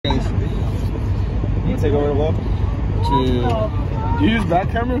take over the vlog? Do you use back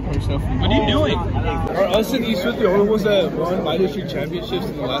camera or selfie? What are you doing? Are us and Eastwood the only ones that won my district championships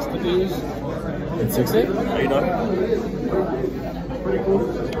in the last couple years? In 6A? Are you done? I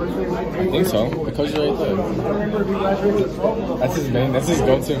think so. The coach is right there. That's his main. That's his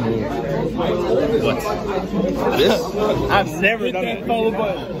go-to move. What? This? I've never done that. Follow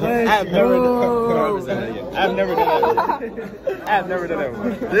button. I've never done that. I've never done that. I've never done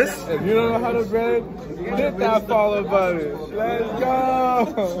that. This? If you don't know how to bread, hit that follow button. Let's go.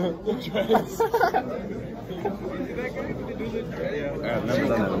 I've never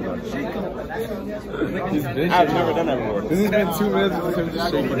done that before. I've never done that before. This has been 2 minutes of him just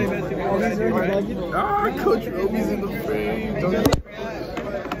shaking. Ah, Coach Roby's in the frame.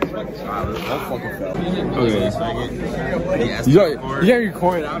 Okay. You got your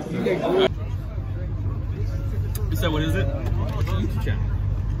coin out. You said, what is it? YouTube channel.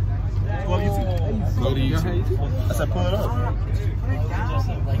 Go on YouTube. Go to YouTube. I said pull it up.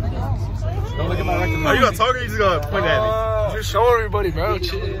 Don't look at my record. Are you gonna talk or you just gonna point at me? Just show everybody, bro.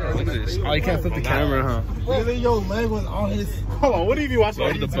 Chill. Look at this. Oh, you can't flip the camera, huh? Your leg was on his. Hold on, what do you be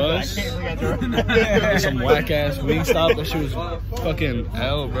watching? The bus. Some whack ass Wingstop. That shit was fucking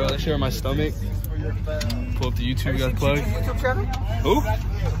hell, bro. That shit on my stomach. Pull up the YouTube, got plugged. YouTube channel? Who?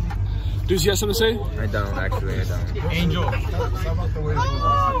 Dude, you got something to say? I don't, actually, I don't. Angel. About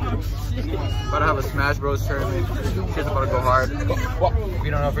to have a Smash Bros tournament. Shit's about to go hard. We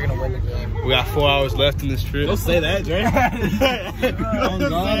don't know if we're gonna win the game. We got 4 hours left in this trip. Don't say that, Dre. Oh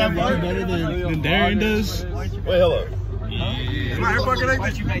God, I'm better than Darren does. Wait, hello. Is my AirPod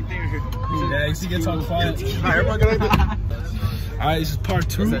connected? Yeah, you see, get talking quiet. Is my AirPod connected? Alright, this is part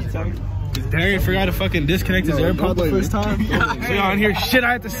 2. Darian forgot to fucking disconnect his AirPod the first time. So y'all on here, shit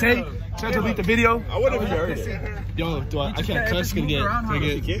I have to say. Try to delete the video. I wouldn't have heard it. Yo, I can't cuss. Can get. Oh,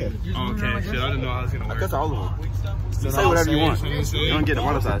 okay, shit, I didn't know how I was gonna work. That's all of them. You say whatever you want. You don't get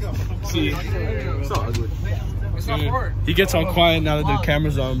demonetized. See, It's all ugly. he gets all quiet now that the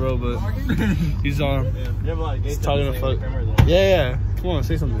camera's on, bro. But he's talking to fuck. Yeah. Come on,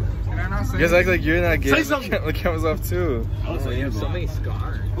 say something. You guys act like you're not gay. Say something. The camera's off too. You have so many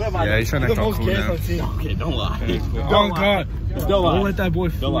scars. Yeah, he's trying to talk cool now. Okay, don't lie. Oh God. Don't let that boy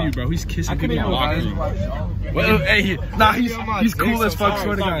fool you, bro. He's kissing people in the locker room. Well, hey, he's cool as fuck,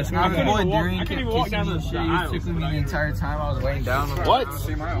 swear to God. My boy Darian kept kissing me and shit. He was tickling me the entire time I was laying down. What?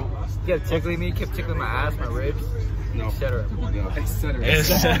 He kept tickling me, kept tickling my ass, my ribs. No. Etc.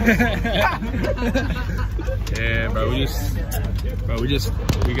 Yeah, bro, we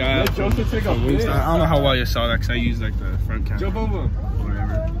got some wings. I don't know how well you saw that because I used like the front camera. Whatever.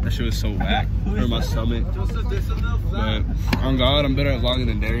 That shit was so whack. Hurt my stomach. But on God, I'm better at vlogging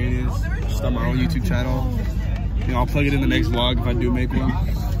than Darian is. Start my own YouTube channel. You know, I'll plug it in the next vlog if I do make one.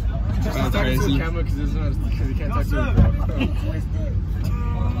 That's crazy.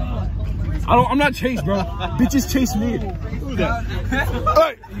 I'm not chased, bro. Bitches chase me. Who's that?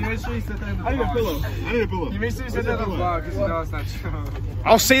 Hey! I need a pillow. You make sure you said that on the vlog because you know it's not true.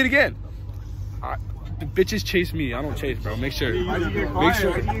 I'll say it again. The bitches chase me. I don't chase, bro. Make sure. Make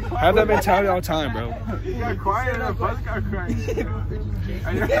sure. Have that mentality all the time, bro. You got quiet and that bus got crying.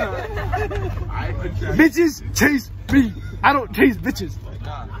 Bitches chase me. I don't chase bitches.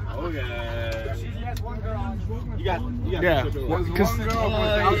 Yeah. Because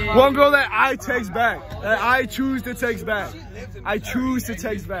one girl that I text back. That I choose to text back. I choose to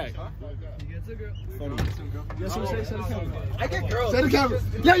text back. I get girls. Set the camera.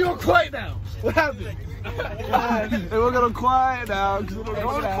 Yeah, you're quiet now. What happened? Hey, we're gonna quiet now.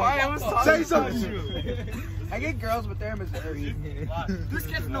 Say something. I get girls, but they're in Missouri. This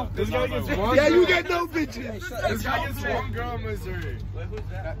guy gets one. Yeah, you get no bitches. This guy gets one girl in Missouri.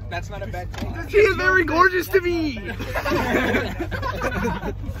 That's not a bad thing. She is very gorgeous to me.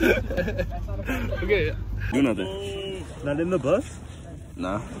 Okay. Do nothing. Not in the bus?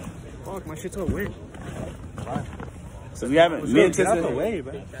 Nah. Fuck, my shit's all wet. So we haven't. Me and Tristan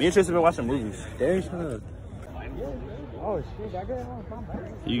have been watching movies. Darian's trying to. Oh shit, I got it.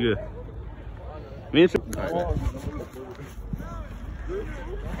 You good? Me and Tristan.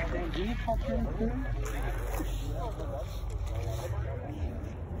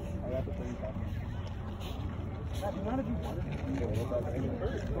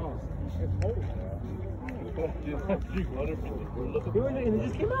 It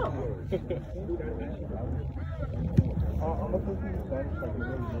just came out.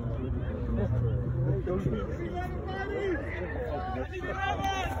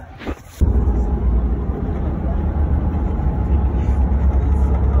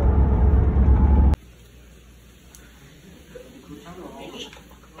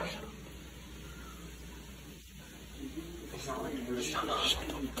 Shut up.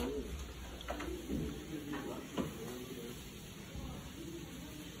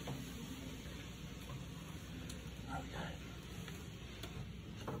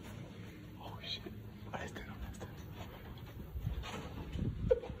 Oh shit. What is that?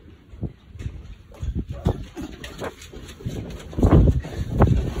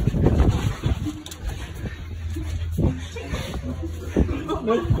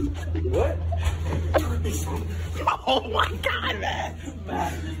 What? Oh my god, man!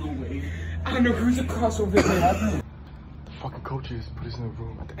 There's no way. I don't know who's a crossover there. The fucking coaches put us in a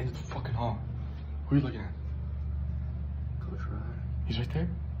room at the end of the fucking hall. Who are you looking at? Coach Ryan. He's right there?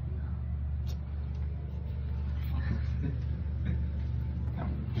 No,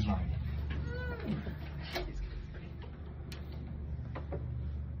 he's Ryan.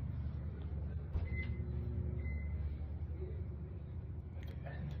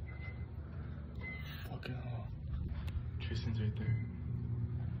 Fucking hell. Tristan's right there.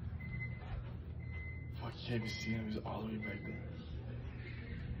 Fuck, you can't even see him. He's all the way back there.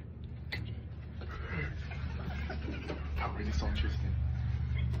 I really saw Tristan.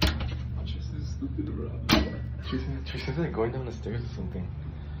 Tristan's stupid, bro. Tristan's like going down the stairs or something.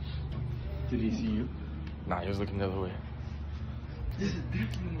 Did he see you? Nah, he was looking the other way. This is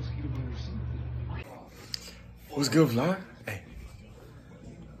definitely the mosquito I've ever seen. What's good, vlog? Hey.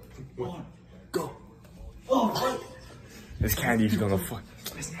 1, go. Oh, this Candy's gonna fuck.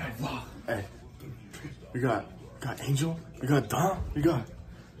 It's my vlog. Hey, we got Angel, we got Dom, we got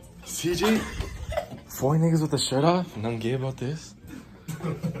CJ. 4 niggas with the shirt off. Nothing gay about this.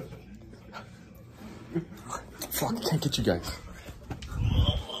 Fuck, I can't get you guys.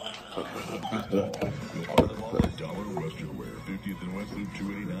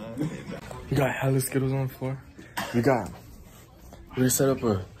 We got hella Skittles on the floor. We set up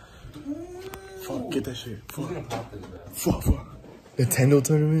a. Fuck, get that shit. Fuck. Nintendo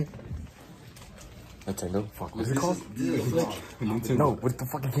tournament? Nintendo? Fuck, what's it called? No, what's the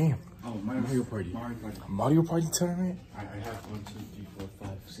fucking game? Oh, Mario Party. Mario Party tournament? I have 1, 2, 3, 4,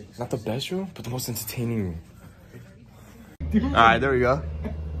 5, 6. Not the best room, but the most entertaining room. Alright, there we go.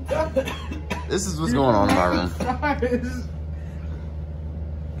 This is what's going on in my room.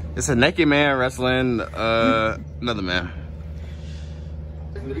 It's a naked man wrestling another man.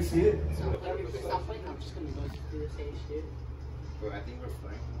 Let me see it. I'm just gonna go do the same shit. Bro, I think we're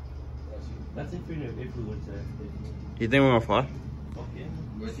fine. That's if we went to. You think we're gonna fly? Okay.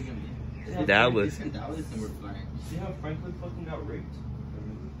 Where's he gonna be? Dallas. In Dallas and we're flying. See how Franklin fucking got raped?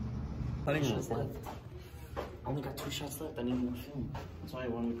 I think shots left. I only got 2 shots left. I need more film. That's why I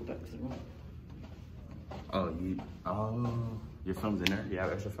wanted to go back to the room. Oh, your film's in there? You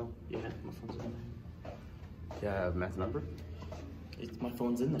have extra film? Yeah, my phone's in there. You have Matt's number? My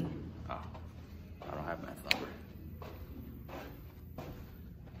phone's in there. Oh, I don't have Matt's number.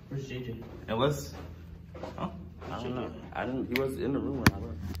 Where's JJ? Unless, huh? I don't know. He was in the room when I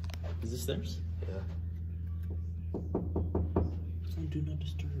left. Is this theirs? Yeah. It's on Do Not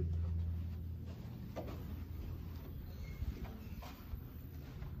Disturb.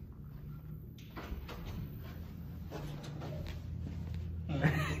 I'm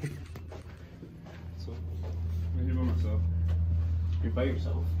here by myself. You're by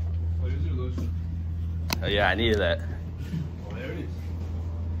yourself. Oh, here's your lotion. Oh yeah, I needed that. Oh, there it is.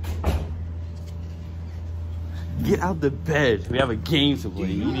 Get out the bed. We have a game to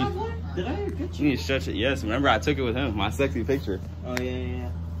play. Did I get You need to stretch it. Yes, remember I took it with him. My sexy picture. Oh,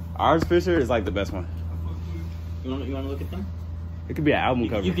 yeah. Ours picture is like the best one. You want to look at them? It could be an album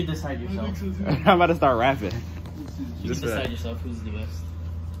cover. You can decide yourself. I'm about to start rapping. You Just can for that. decide yourself who's the best.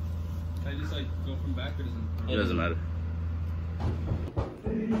 Can I just like go from back or doesn't? It doesn't matter.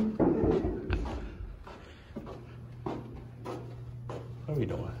 What are we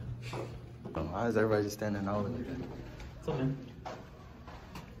doing? Why is everybody just standing out like that? It's okay.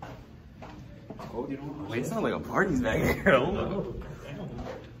 Wait, it sounds like a party's back here. Hold on.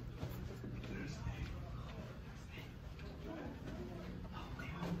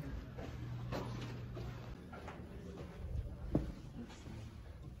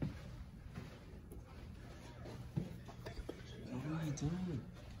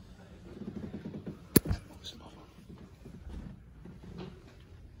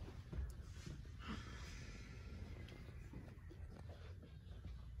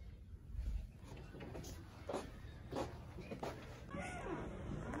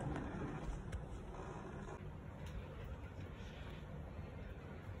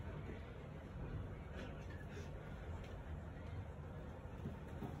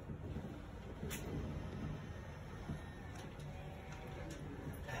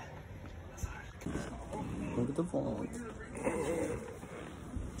 Look at the font.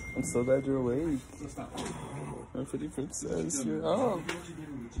 I'm so glad you're awake. I'm pretty princess. You're up.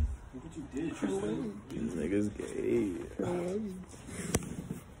 These niggas gay.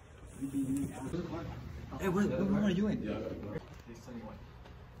 Hey, what room are you in?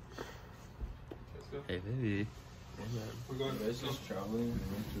 Hey, baby. We're going just traveling.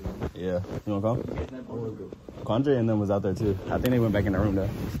 Yeah. You wanna come? Condre and them was out there too. I think they went back in the room though.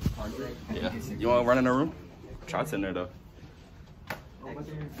 Yeah. You wanna run in the room? Trot's in there though.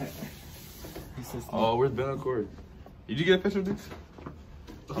 Oh, where's Ben and Corey? Did you get a picture of this?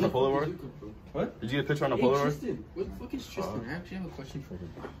 On the Polaroid? What? Did you get a picture on the Polaroid? Tristan. What the fuck is Tristan? I actually have a question for him.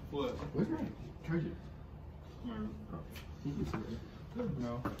 What? Where's my charger?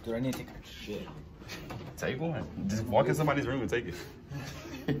 No. Dude, I need to take a shit. Take one. Just walk in somebody's room and take it.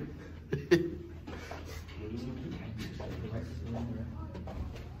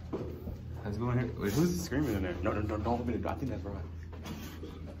 Let's go in here. Wait, who's screaming in there? No, don't open it. I think that's right.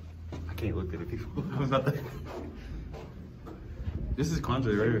 I can't look at the people. Who's not there? This is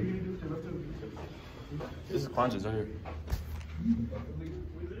Conjure right here. This is Conjure's right here.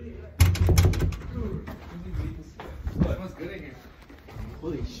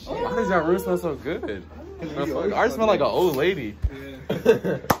 Holy shit. Why does that room smell so good? Ours smell like an old lady.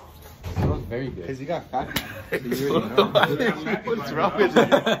 Smells very good. Because you got fat. What's wrong with you?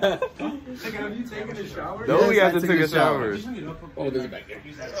 Like, have you taken a shower? No, we have to take a shower. Oh, there's a back there.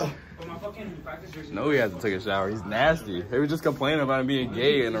 No, he has to take a shower. He's nasty. They were just complaining about him being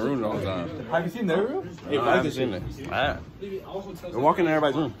gay in the room the whole time. Have you seen their room? No, I haven't seen it. We're walking in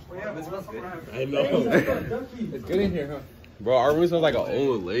everybody's room. I know. It's good in here, huh? Bro, our room smells like an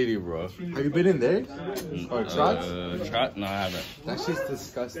old lady, bro. Have you been in there? Or Trots? Trot? No, I haven't. That shit's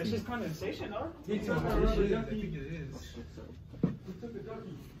disgusting. That's just condensation, dog.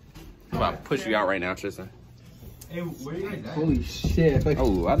 I'm about to push you out right now, Tristan. Hey, where you guys at? Holy shit. Oh,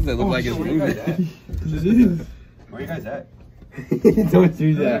 why does that look like it's moving? Where you guys at? Don't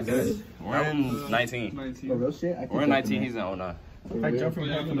do that. We're in 19. For real shit? We're in 19, he's in 09. I jumped from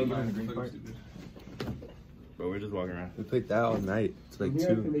here to make it in the green part. But we're just walking around. We played that all night. It's like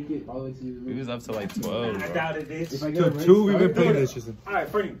 2. We was up to like 12, I bro. doubted this. Till 2, we've been playing this. Alright,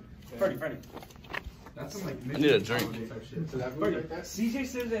 Fernie. I need a drink. CJ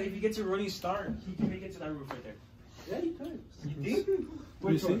says that if he gets a running start, he can make it to that roof right there. Yeah, you could. You think?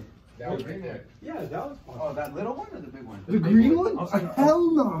 Which one? That was right there. Yeah, that was fun. Oh, that little one or the big one? The green one?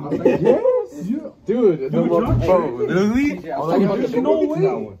 Hell no. Yes. Dude, the one. Bro, literally? No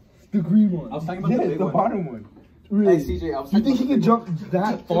way. The green one. I was talking about the big one. bottom one. Really? Hey, CJ, I was You think he can jump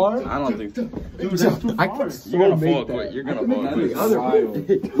that far? I don't think so. Dude, that's too far. You're gonna fall quick. You're gonna fall quick.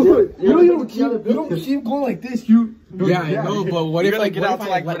 Dude, you don't keep going like this. Yeah, I know, but what if I get out to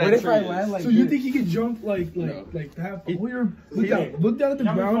like where that tree is? land like So you think he can jump like that? Look down at the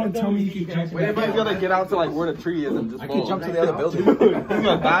ground and tell me he can jump. Wait, if he's gonna get out to like where the tree is and just I fall. could jump to the other building. He's gonna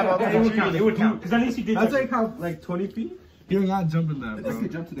dive out It the would tree. count. It would count. Because at least he did. That's like how, like 20 feet? You're not jumping that, bro.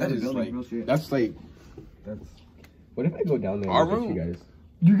 Jump to the That other is building. like, That's like. What if I go down there? Our and get room? you guys?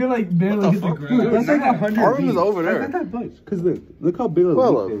 you can like barely hit the ground. That's like 100 Our room is over That's there. not that much. Cause look how big a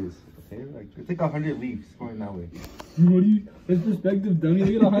Well, leaf is. Okay, like it's like 100 leaves going that way. What do you? That's perspective, dummy.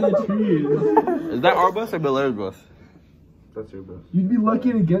 Look at how high the tree is. Is that our bus or Belair's bus? That's your bus. You'd be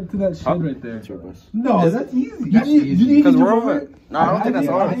lucky to get to that shed right there. That's your bus. No, that's easy. That's easy. Because we're over. No, I don't think that's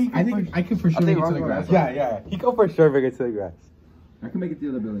ours. I think I can for sure think make it to we're the on grass. the Yeah. He go for sure make it to the grass. I can make it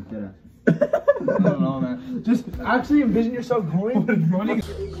to the other building. Get out. I don't know, man. Just actually envision yourself going and running.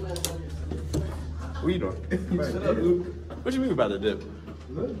 What are you doing? What you mean about the dip?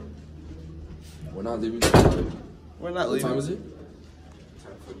 We're not leaving. We're not What leaving. time is it?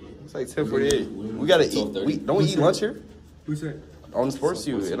 It's like 10:48. We gotta eat. Don't we eat lunch here? Who said? On the sports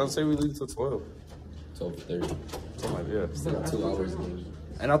you. It don't say we leave till 12. 12:30. Something like that. It's like 2 hours.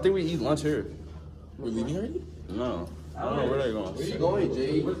 And I think we eat lunch here. We're leaving already? No. I don't know where they're going. Where are you going,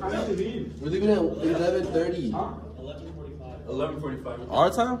 Jay? What time are you leaving? We're leaving at 11:30. 11:45. Our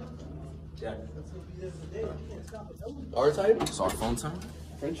time? Our time? It's our phone time?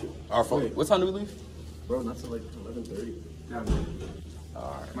 Frenship. Our phone. What time do we leave? Bro, that's at like 11:30.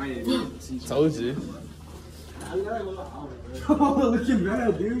 Alright. Told you. Oh, looking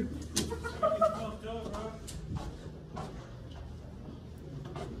bad, dude.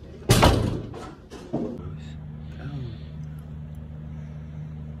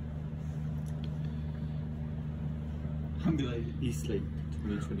 I'm be like East Lake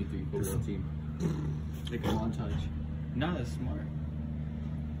 2023 football team. Like a montage. Not as smart.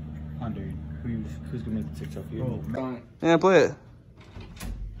 Hunter, who's gonna make the TikTok here? Yeah, play it.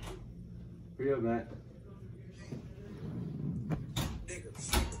 Hurry up, Matt.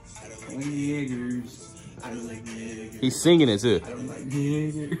 niggers. I don't like niggers. He's singing it too. I don't like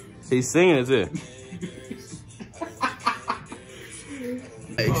niggers. He's singing it too.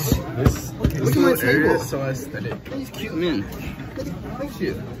 Look at my area is so aesthetic. He's cute, man. Thank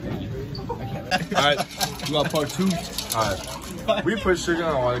you. Alright, we got part 2. Alright. We put sugar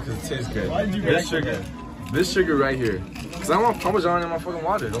on water because it tastes good. This sugar right here. Because I want Parmesan in my fucking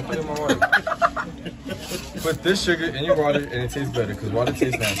water. Don't put it in my water. Put this sugar in your water and it tastes better because water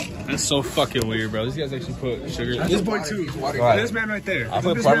tastes nasty. That's so fucking weird, bro. These guys actually put sugar. This boy too. Right. This man right there. I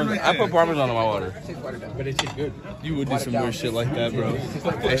put Parmesan in my water. But it tastes good. You would do some weird shit like that, bro. It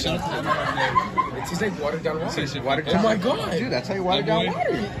tastes like watered down water. Oh my god. Dude, that's how you water down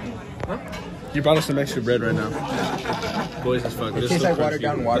water. You brought us some extra bread right now. Boys, as fuck. It tastes like watered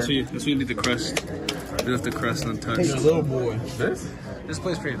down water. That's what you need the crust. You have the crust untouched. Little boy. This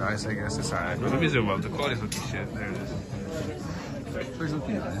place pretty nice, I guess. It's alright. Let me zoom up. The quality's looking shit. There it is. It's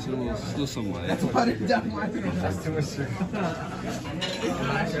looking nice. Still some light. Watered down water. That's too much sugar.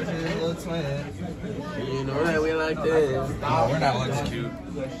 You know that we like this. No, we're not like cute.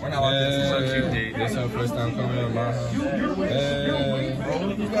 We're not like this. It's so cute, dude. This is our first time coming to my house.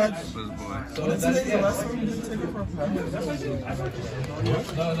 So today's the last time you didn't take it for a pass? No,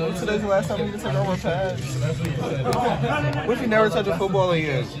 today's the last time you didn't take over a pass. What if you never touch a football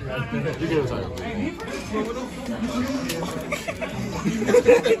again? You get it.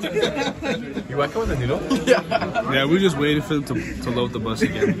 You want to come with a noodle? Yeah, we just waited for them to load the bus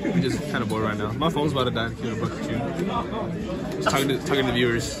again. We just kind of bored right now. My phone's about to die. Just talking to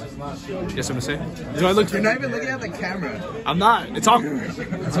viewers. Yes, I'm gonna say. Do I look? You're not even looking at the camera. I'm not. It's awkward.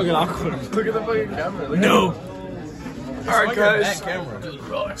 It's fucking awkward. Look at the fucking camera. Look No. All right, at guys. that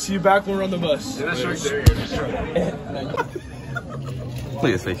camera. See you back when we're on the bus. Yeah, that's right there. Look at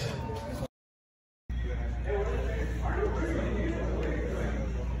his face.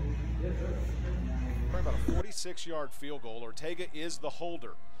 About a 46-yard field goal. Ortega is the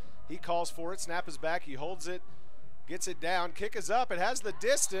holder. He calls for it. Snap is back. He holds it. Gets it down. Kick is up. It has the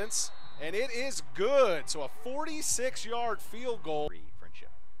distance, and it is good. So a 46-yard field goal. Friendship.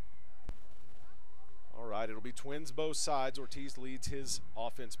 All right, it'll be twins both sides. Ortiz leads his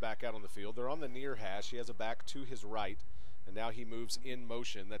offense back out on the field. They're on the near hash. He has a back to his right, and now he moves in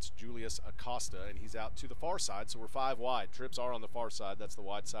motion. That's Julius Acosta, and he's out to the far side, so we're 5 wide. Trips are on the far side. That's the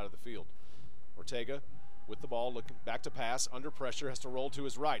wide side of the field. Ortega with the ball, looking back to pass, under pressure, has to roll to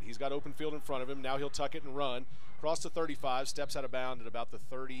his right. He's got open field in front of him. Now he'll tuck it and run. Cross to 35, steps out of bounds at about the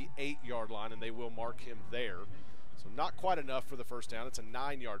 38-yard line, and they will mark him there. So not quite enough for the first down. It's a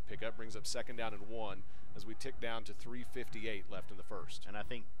 9-yard pickup, brings up 2nd down and 1 as we tick down to 3:58 left in the first. And I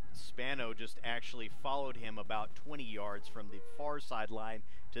think Spano just actually followed him about 20 yards from the far sideline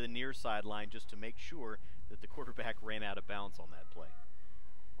to the near sideline just to make sure that the quarterback ran out of bounds on that play.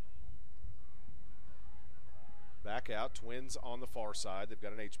 Back out, twins on the far side. They've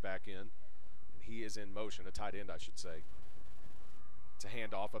got an H-back in. And he is in motion, a tight end, I should say. It's a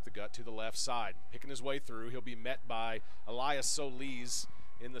handoff up the gut to the left side. Picking his way through, he'll be met by Elias Solis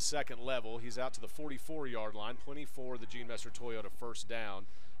in the second level. He's out to the 44-yard line. Plenty for the Gene Messer Toyota first down.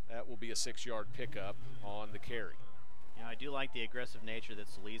 That will be a 6-yard pickup on the carry. You know, I do like the aggressive nature that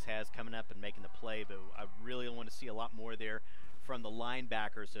Solis has coming up and making the play, but I really want to see a lot more there from the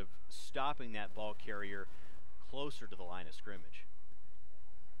linebackers of stopping that ball carrier closer to the line of scrimmage.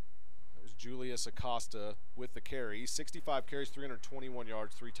 That was Julius Acosta with the carry. 65 carries, 321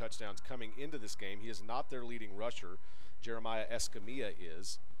 yards, 3 touchdowns coming into this game. He is not their leading rusher. Jeremiah Escamilla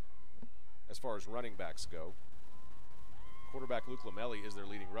is, as far as running backs go. Quarterback Luke Lamelli is their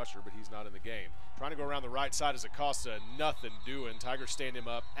leading rusher, but he's not in the game. Trying to go around the right side is Acosta, nothing doing. Tigers stand him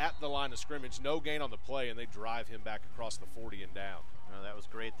up at the line of scrimmage, no gain on the play, and they drive him back across the 40 and down. Oh, that was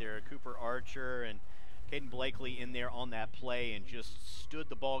great there. Cooper Archer and Caden Blakely in there on that play and just stood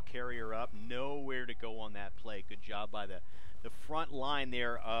the ball carrier up. Nowhere to go on that play. Good job by the front line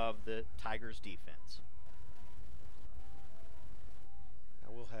there of the Tigers defense.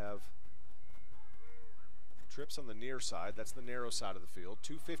 Now we'll have trips on the near side. That's the narrow side of the field.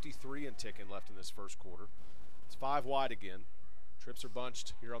 2:53 and ticking left in this first quarter. It's 5 wide again. Trips are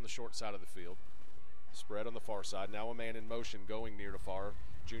bunched here on the short side of the field. Spread on the far side. Now a man in motion going near to far.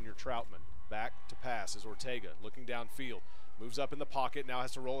 Junior Troutman. Back to pass is Ortega, looking downfield. Moves up in the pocket, now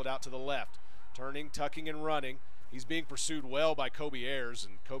has to roll it out to the left. Turning, tucking, and running. He's being pursued well by Kobe Ayers,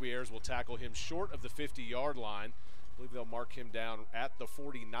 and Kobe Ayers will tackle him short of the 50-yard line. I believe they'll mark him down at the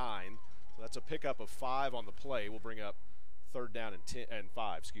 49. So that's a pickup of 5 on the play. We'll bring up 3rd down and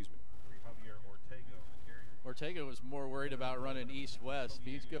 5, excuse me. Ortega was more worried about running east-west.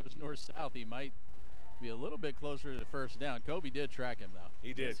 If he goes north-south, he might to be a little bit closer to the first down. Kobe did track him, though.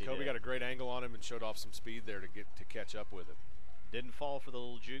 He did. Yes, he Kobe did. got a great angle on him and showed off some speed there to catch up with him. Didn't fall for the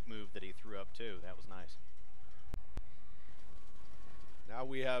little juke move that he threw up, too. That was nice. Now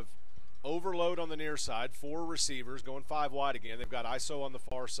we have overload on the near side, 4 receivers going 5 wide again. They've got ISO on the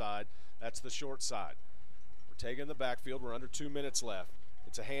far side. That's the short side. Ortega in the backfield. We're under 2 minutes left.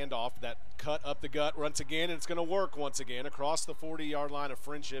 It's a handoff, that cut up the gut once again, and it's going to work once again across the 40-yard line of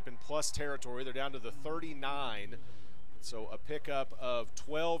Frenship in plus territory. They're down to the 39. So a pickup of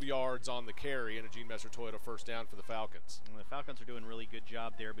 12 yards on the carry and a Gene Messer Toyota first down for the Falcons. And the Falcons are doing a really good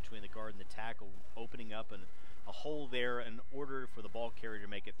job there between the guard and the tackle, opening up a hole there in order for the ball carrier to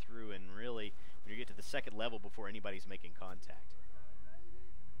make it through. And really, when you get to the second level before anybody's making contact.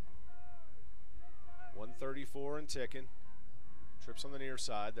 134 and ticking. Trips on the near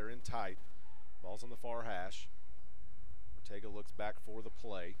side. They're in tight. Ball's on the far hash. Ortega looks back for the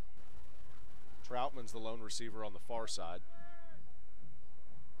play. Troutman's the lone receiver on the far side.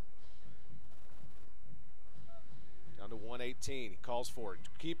 Down to 118. He calls for it.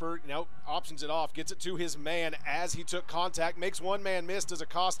 Keeper now options it off. Gets it to his man as he took contact. Makes one man miss as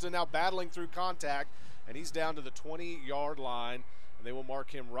Acosta now battling through contact. And he's down to the 20-yard line. And they will mark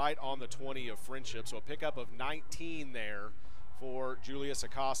him right on the 20 of Frenship. So a pickup of 19 there for Julius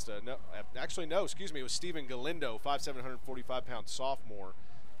Acosta. No, actually, no, excuse me. It was Steven Galindo, 5'7", 145-pound sophomore,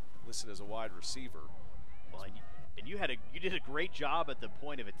 listed as a wide receiver. Well, and you did a great job at the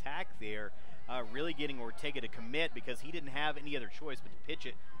point of attack there, really getting Ortega to commit because he didn't have any other choice but to pitch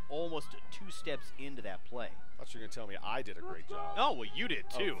it almost 2 steps into that play. I thought you were going to tell me I did a great job. Oh, well, you did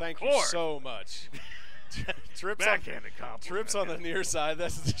too. Oh, thank you so much. Trips on the near side.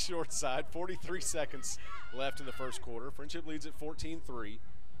 That's the short side. 43 seconds left in the first quarter. Frenship leads at 14-3.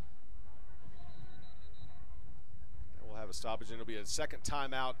 We'll have a stoppage, and it'll be a second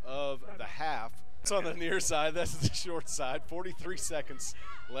timeout of the half. It's on the near side. That's the short side. 43 seconds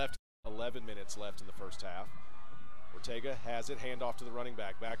left. 11 minutes left in the first half. Ortega has it. Handoff to the running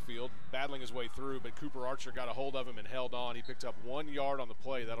back. Backfield, battling his way through, but Cooper Archer got a hold of him and held on. He picked up 1 yard on the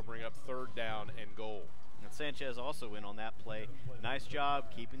play. That'll bring up 3rd down and goal. And Sanchez also went on that play. Nice job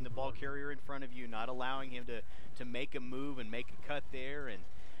keeping the ball carrier in front of you, not allowing him to make a move and make a cut there, and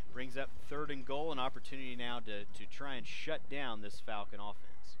brings up 3rd and goal, an opportunity now to try and shut down this Falcon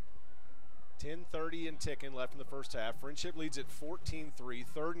offense. 10:30 and ticking left in the first half. Frenship leads at 14-3.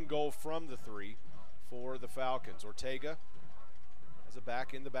 3rd and goal from the 3 for the Falcons. Ortega has a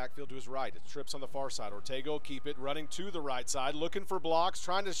back in the backfield to his right. It trips on the far side. Ortega will keep it, running to the right side, looking for blocks,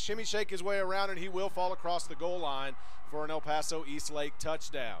 trying to shimmy shake his way around, and he will fall across the goal line for an El Paso Eastlake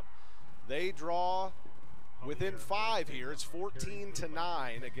touchdown. They draw within 5 here. It's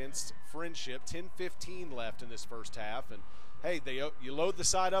 14-9 against Frenship. 10:15 left in this first half, and hey, you load the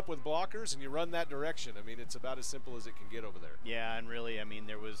side up with blockers and you run that direction. I mean, it's about as simple as it can get over there. Yeah, and really, I mean,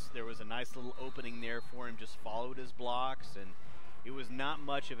 there was a nice little opening there for him. Just followed his blocks, and it was not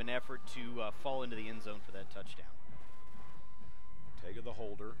much of an effort to fall into the end zone for that touchdown. Ortega the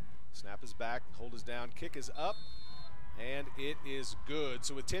holder. Snap is back, hold is down, kick is up, and it is good.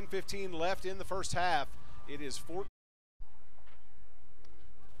 So with 10:15 left in the first half, it is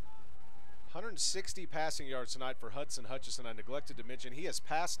 160 passing yards tonight for Hudson Hutchison. I neglected to mention he has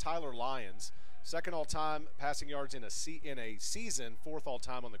passed Tyler Lyons, 2nd all-time passing yards in a season, 4th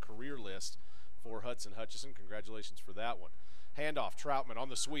all-time on the career list for Hudson Hutchison. Congratulations for that one. Handoff, Troutman on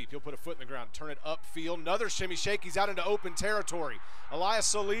the sweep. He'll put a foot in the ground, turn it upfield. Another shimmy shake. He's out into open territory. Elias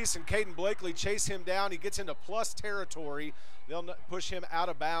Solis and Caden Blakely chase him down. He gets into plus territory. They'll push him out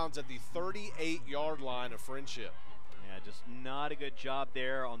of bounds at the 38-yard line of Frenship. Yeah, just not a good job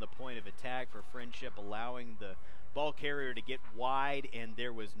there on the point of attack for Frenship, allowing the ball carrier to get wide, and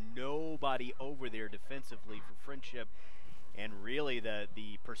there was nobody over there defensively for Frenship. And really the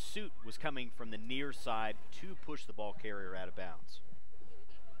pursuit was coming from the near side to push the ball carrier out of bounds.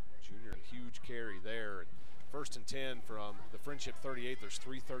 Junior, a huge carry there. And 1st and 10 from the Frenship 38. There's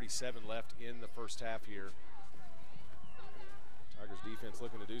 3:37 left in the first half here. Tigers defense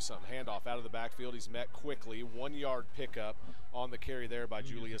looking to do something. Handoff out of the backfield. He's met quickly. 1 yard pickup on the carry there by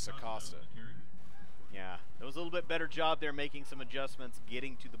Julius Acosta. Yeah, it was a little bit better job there making some adjustments,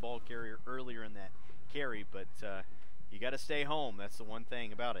 getting to the ball carrier earlier in that carry, but you got to stay home. That's the one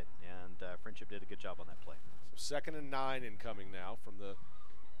thing about it, and Frenship did a good job on that play. So 2nd and 9 incoming now from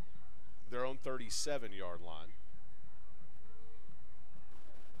their own 37-yard line.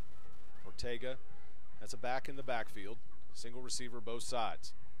 Ortega has a back in the backfield. Single receiver both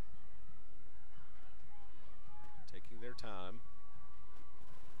sides. Taking their time.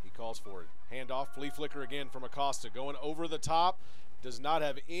 He calls for it. Handoff, flea flicker again from Acosta. Going over the top. does not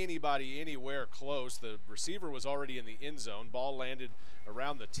have anybody anywhere close. The receiver was already in the end zone. Ball landed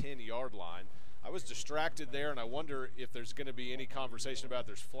around the 10-yard line. I was distracted there, and I wonder if there's going to be any conversation about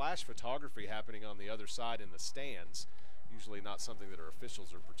there's flash photography happening on the other side in the stands. Usually not something that our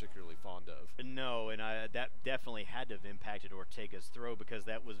officials are particularly fond of. No, and that definitely had to have impacted Ortega's throw, because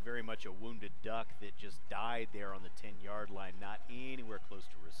that was very much a wounded duck that just died there on the 10-yard line, not anywhere close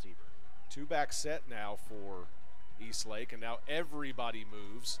to receiver. Two-back set now for Eastlake, and now everybody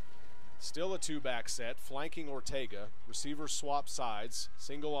moves. Still a two-back set, flanking Ortega. Receivers swap sides.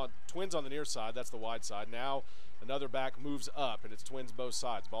 Twins on the near side, that's the wide side. Now another back moves up, and it's twins both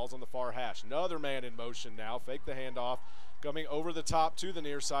sides. Ball's on the far hash. Another man in motion now. Fake the handoff. Coming over the top to the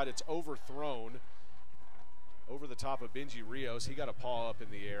near side. It's overthrown over the top of Benji Rios. He got a paw up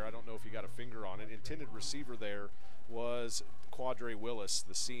in the air. I don't know if he got a finger on it. Intended receiver there was Quadre Willis,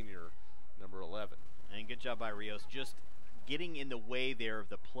 the senior, number 11. And good job by Rios, just getting in the way there of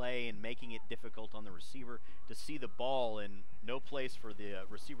the play and making it difficult on the receiver to see the ball, and no place for the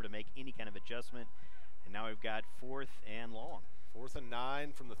receiver to make any kind of adjustment. And now we've got 4th and long. 4th and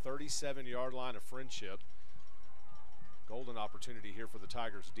 9 from the 37-yard line of Frenship. Golden opportunity here for the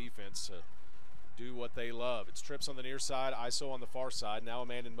Tigers defense to do what they love. It's trips on the near side, ISO on the far side. Now a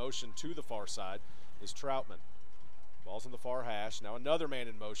man in motion to the far side is Troutman. Ball's on the far hash. Now another man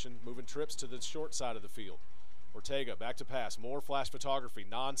in motion, moving trips to the short side of the field. Ortega back to pass. More flash photography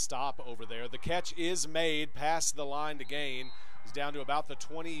non-stop over there. The catch is made past the line to gain. He's down to about the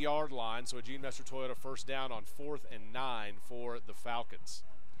 20-yard line, so a Gene Messer Toyota first down on 4th and 9 for the Falcons.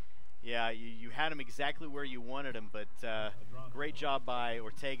 Yeah, you had him exactly where you wanted him, but great job by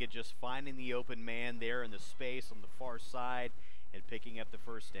Ortega just finding the open man there in the space on the far side and picking up the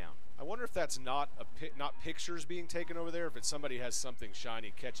first down. I wonder if that's not pictures being taken over there, if it's somebody has something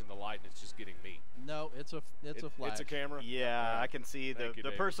shiny catching the light and it's just getting me. No, it's a flash. It's a camera? Yeah, I can see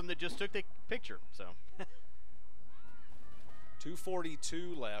the person that just took the picture. So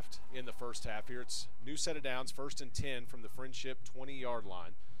 2:42 left in the first half here. It's new set of downs, 1st and 10 from the Frenship 20-yard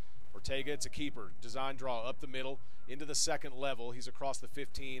line. Ortega, it's a keeper. Design draw up the middle into the second level. He's across the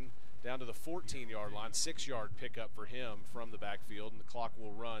 15 down to the 14-yard line. 6-yard pickup for him from the backfield, and the clock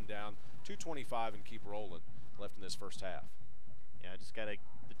will run down 2:25 and keep rolling left in this first half. Yeah,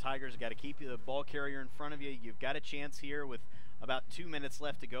 the Tigers got to keep the ball carrier in front of you. You've got a chance here with about 2 minutes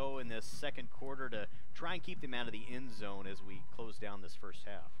left to go in this second quarter to try and keep them out of the end zone as we close down this first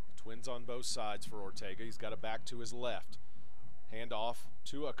half. Twins on both sides for Ortega. He's got a back to his left. Hand off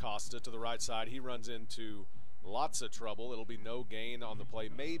to Acosta to the right side. He runs into lots of trouble. It'll be no gain on the play.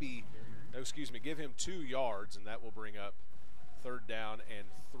 Give him 2 yards, and that will bring up 3rd down and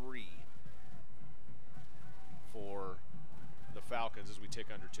 3 for the Falcons as we tick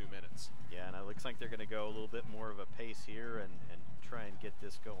under 2 minutes. Yeah, and it looks like they're going to go a little bit more of a pace here and try and get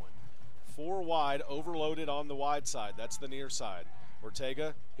this going. 4 wide, overloaded on the wide side. That's the near side.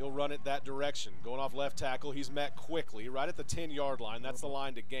 Ortega, he'll run it that direction. Going off left tackle, he's met quickly right at the 10-yard line. That's the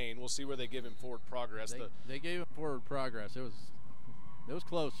line to gain. We'll see where they give him forward progress. They gave him forward progress. It was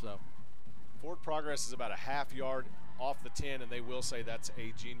close, though. Forward progress is about a half yard off the 10, and they will say that's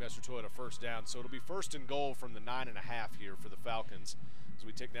a Gene Messer Toyota first down. So it'll be 1st and goal from the 9.5 here for the Falcons as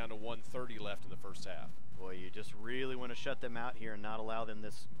we tick down to 1:30 left in the first half. Boy, you just really want to shut them out here and not allow them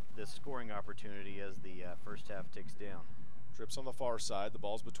this scoring opportunity as the first half ticks down. Trips on the far side. The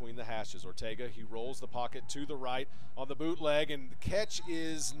ball's between the hashes. Ortega, he rolls the pocket to the right on the bootleg, and the catch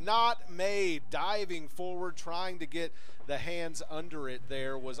is not made. Diving forward, trying to get the hands under it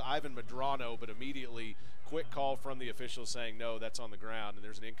there was Ivan Medrano, but immediately quick call from the officials saying, no, that's on the ground, and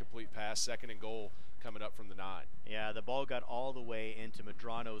there's an incomplete pass, 2nd and goal coming up from the 9. Yeah, the ball got all the way into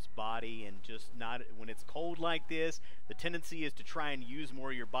Medrano's body, and just not when it's cold like this, the tendency is to try and use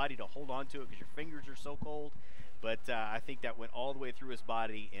more of your body to hold on to it because your fingers are so cold. But I think that went all the way through his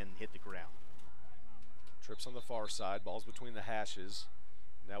body and hit the ground. Trips on the far side, ball's between the hashes.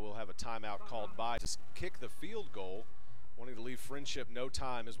 Now we'll have a timeout called by to kick the field goal, wanting to leave Frenship no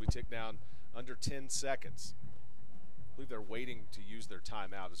time as we tick down under 10 seconds. I believe they're waiting to use their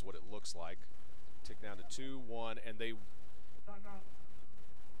timeout is what it looks like. Tick down to 2-1, and they...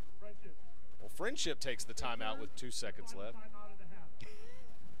 Well, Frenship takes the timeout with 2 seconds left.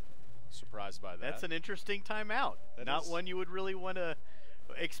 Surprised by that. That's an interesting timeout. Not one you would really want to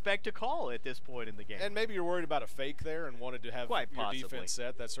expect to call at this point in the game. And maybe you're worried about a fake there and wanted to have your defense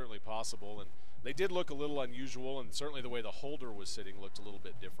set. That's certainly possible. And They did look a little unusual, and certainly the way the holder was sitting looked a little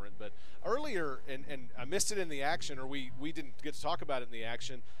bit different. But earlier, and I missed it in the action, or we didn't get to talk about it in the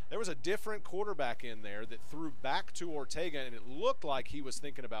action, there was a different quarterback in there that threw back to Ortega, and it looked like he was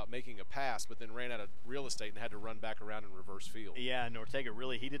thinking about making a pass, but then ran out of real estate and had to run back around in reverse field. Yeah, and Ortega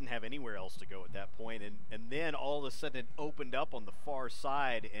really, he didn't have anywhere else to go at that point. And then all of a sudden it opened up on the far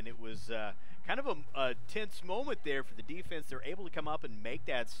side, and it was kind of a tense moment there for the defense. They're able to come up and make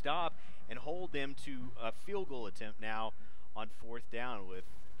that stop and hold them to a field goal attempt now on 4th down with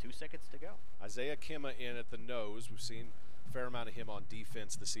 2 seconds to go. Isaiah Kimma in at the nose. We've seen a fair amount of him on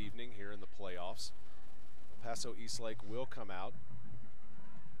defense this evening here in the playoffs. El Paso Eastlake will come out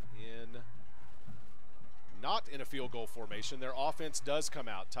not in a field goal formation. Their offense does come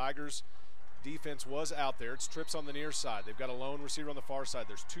out. Tigers defense was out there. It's trips on the near side. They've got a lone receiver on the far side.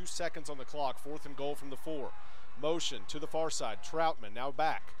 There's 2 seconds on the clock. 4th and goal from the 4. Motion to the far side. Troutman now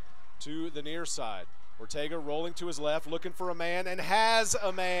back to the near side. Ortega rolling to his left, looking for a man, and has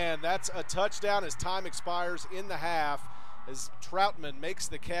a man. That's a touchdown as time expires in the half, as Troutman makes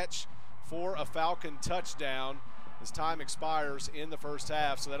the catch for a Falcon touchdown as time expires in the first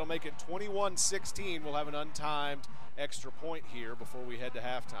half. So that'll make it 21-16. We'll have an untimed extra point here before we head to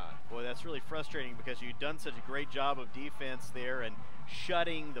halftime. Boy, that's really frustrating because you've done such a great job of defense there and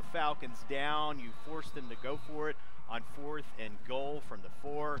shutting the Falcons down. You forced them to go for it on 4th and goal from the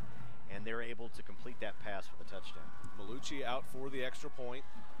 4, and they're able to complete that pass for the touchdown. Malucci out for the extra point.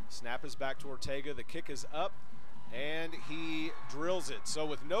 Snap is back to Ortega. The kick is up, and he drills it. So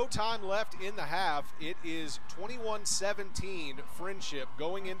with no time left in the half, it is 21-17 Friendship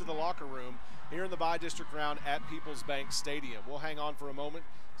going into the locker room here in the Bi-District round at Peoples Bank Stadium. We'll hang on for a moment,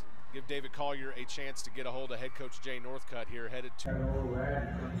 give David Collier a chance to get a hold of head coach Jay Northcutt here, headed to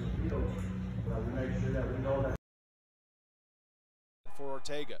for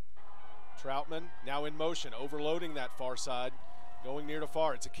Ortega. Troutman now in motion, overloading that far side, going near to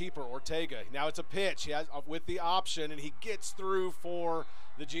far. It's a keeper, Ortega. Now it's a pitch. He has with the option, and he gets through for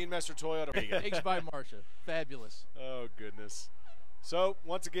the Gene Messer Toyota. Thanks by Marcia. Fabulous. Oh, goodness. So,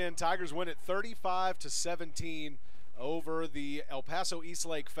 once again, Tigers win it 35-17 over the El Paso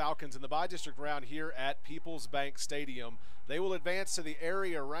Eastlake Falcons in the Bi-District round here at Peoples Bank Stadium. They will advance to the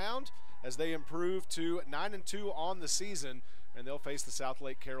area round as they improve to 9-2 on the season, and they'll face the South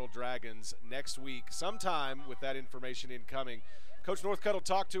Lake Carroll Dragons next week, sometime with that information incoming. Coach Northcutt will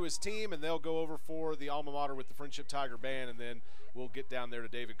talk to his team, and they'll go over for the alma mater with the Friendship Tiger Band, and then we'll get down there to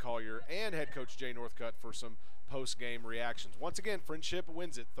David Collier and head coach Jay Northcutt for some post-game reactions. Once again, Friendship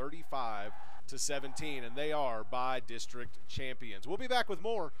wins it 35-17, and they are Bi-District champions. We'll be back with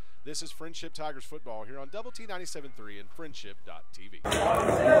more. This is Friendship Tigers football here on Double T 97.3 and Friendship.tv.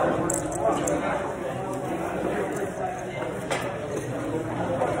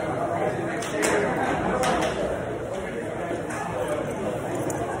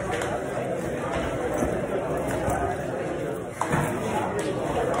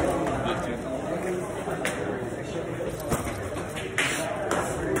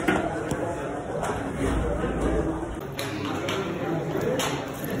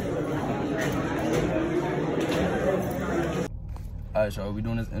 Alright, y'all, we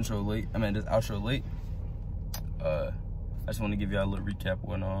doing this intro late. This outro late. I just want to give y'all a little recap of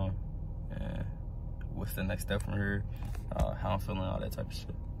what went on and what's the next step from here, how I'm feeling, all that type of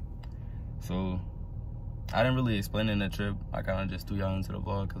shit. So, I didn't really explain it in the trip. I kind of just threw y'all into the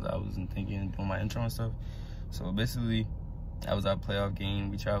vlog because I wasn't thinking doing my intro and stuff. So, basically, that was our playoff game.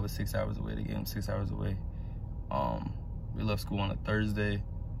 We traveled 6 hours away. The game was 6 hours away. We left school on a Thursday,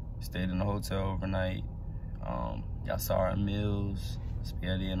 stayed in the hotel overnight. Y'all saw our meals,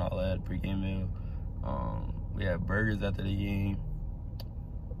 spaghetti and all that, pregame meal. We had burgers after the game.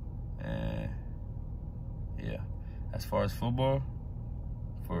 And yeah, as far as football,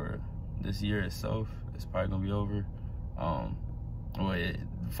 for this year itself, it's probably gonna be over. The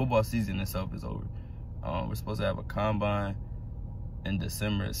football season itself is over. We're supposed to have a combine in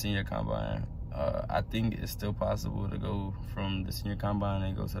December, a senior combine. I think it's still possible to go from the senior combine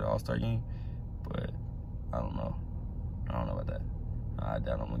and go to the All-Star game, but I don't know. I don't know about that. I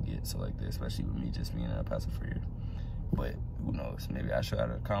doubt I'm gonna get selected, especially with me just being in El Paso for a year. But who knows? Maybe I show out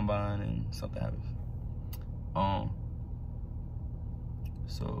at a combine and something happens.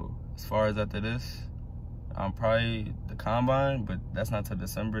 So as far as after this, I'm probably the combine, but that's not till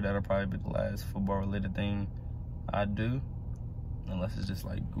December. That'll probably be the last football related thing I do, unless it's just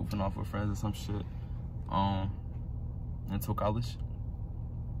like goofing off with friends or some shit. Until college.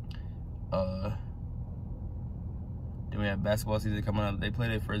 Then we have basketball season coming up. They play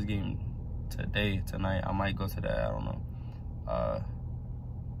their first game tonight. I might go to that, I don't know.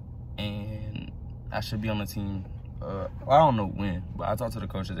 And I should be on the team. Well, I don't know when, but I talked to the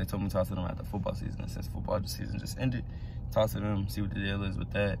coaches. They told me to talk to them after football season. Since football season just ended, talk to them, see what the deal is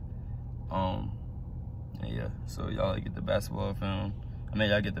with that. And yeah, so y'all get the basketball film. I mean,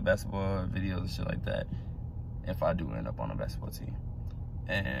 y'all get the basketball videos and shit like that if I do end up on a basketball team.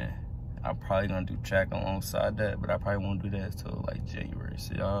 And I'm probably gonna do track alongside that, but I probably won't do that until like January.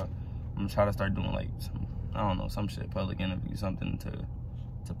 So y'all, I'm gonna try to start doing like some, I don't know, some shit, public interview, something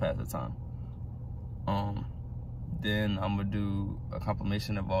to pass the time. Then I'm gonna do a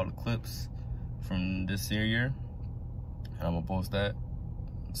compilation of all the clips from this year, and I'm gonna post that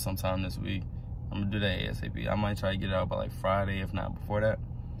sometime this week. I'm gonna do that ASAP. I might try to get it out by like Friday, if not before that.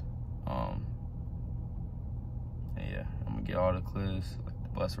 And yeah, I'm gonna get all the clips, like the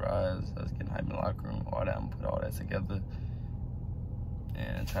bus rides, us getting hyped in the locker room, all that. I'm gonna put all that together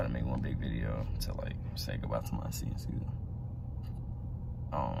and try to make one big video to like say goodbye to my senior season.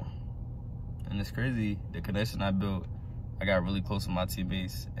 And it's crazy, the connection I built. I got really close with my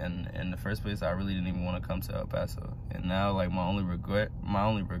teammates, and in the first place, I really didn't even want to come to El Paso. And now, like, my only regret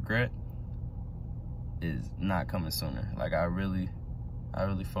is not coming sooner. Like, I really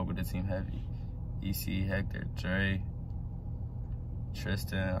fuck with the team heavy. EC, Hector, Dre,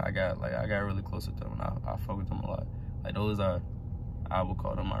 Tristan. I got really close with them, and I fuck with them a lot. Like, those are, I would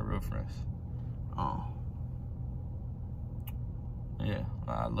call them my real friends. Yeah,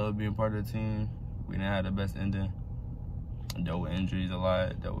 I love being part of the team. We didn't have the best ending. Dealt with injuries a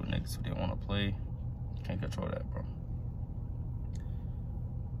lot. Dealt with niggas who didn't want to play. Can't control that, bro.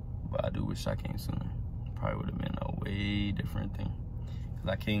 But I do wish I came sooner. Probably would have been a way different thing. Because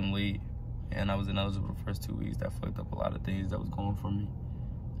I came late, and I was ineligible the first 2 weeks. That fucked up a lot of things that was going for me.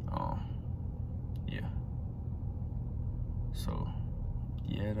 Yeah. So,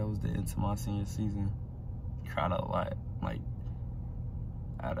 yeah, that was the end to my senior season. Cried a lot. Like,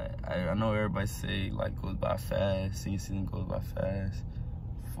 I know everybody say like goes by fast, senior season goes by fast,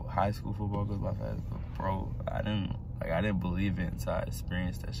 high school football goes by fast, but bro, I didn't believe it until I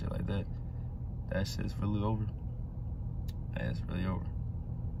experienced that shit like that. That shit's really over. It's really over.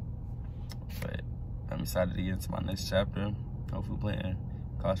 But I'm excited to get into my next chapter. Hopefully playing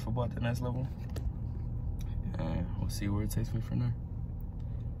college football at the next level, and we'll see where it takes me from there.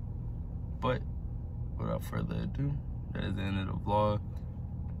 But without further ado, that is the end of the vlog.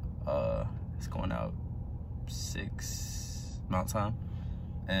 It's going out 6 Mountain Time,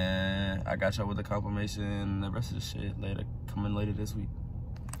 and I got y'all with the confirmation and the rest of the shit coming later this week.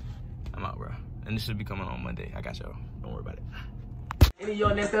 I'm out, bro, and this should be coming on Monday. I got y'all. Don't worry about it. Any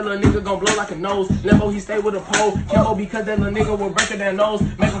y'all that little nigga gon' blow like a nose. Limbo, he stay with a pole. Kimbo because that little nigga will break that nose.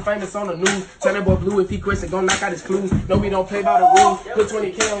 Make him famous on the news. Tell that boy Blue if he quits, gon' knock out his clues. No, we don't play by the rules. Put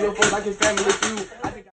 20K on your phone like his family feud.